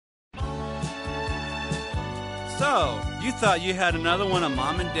So, you thought you had another one of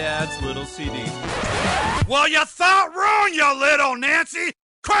Mom and Dad's little CDs. Well, you thought wrong, you little Nancy!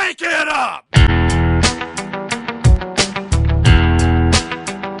 Crank it up!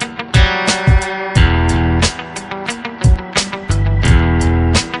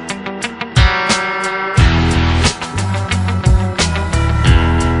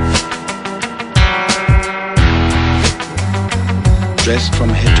 Dressed from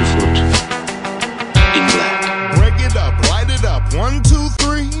head to foot in black. Break it up, light it up, 1, 2,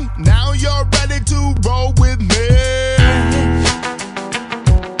 3. Now you're ready to roll with me.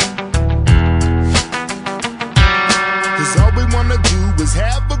 Cause all we wanna do is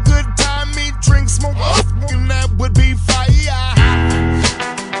have a good time, eat, drink, smoke, and that would be fire.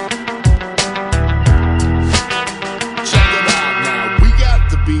 Check it out now, we got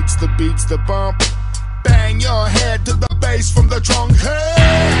the beats, the bump. Bang your head to the bass from the trunk. Hey!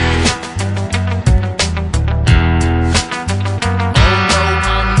 Oh no,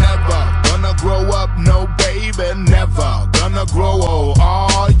 I'm never gonna grow up, no baby, never gonna grow old.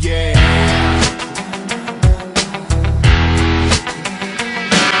 Oh yeah.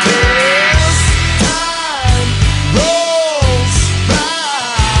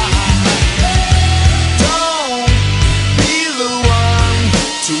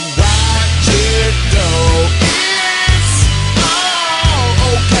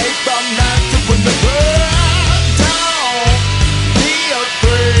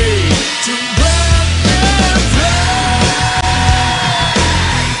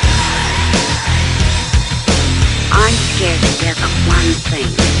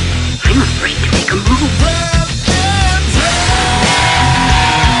 I'm afraid to make a move.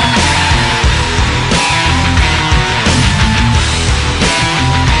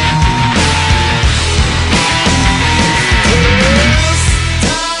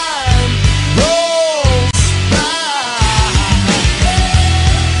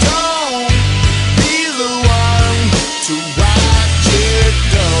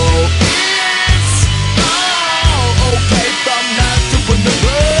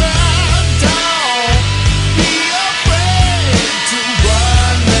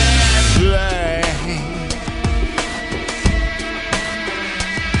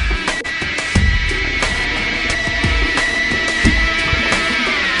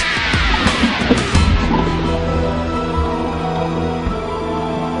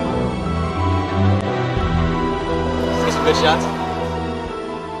 Good shots.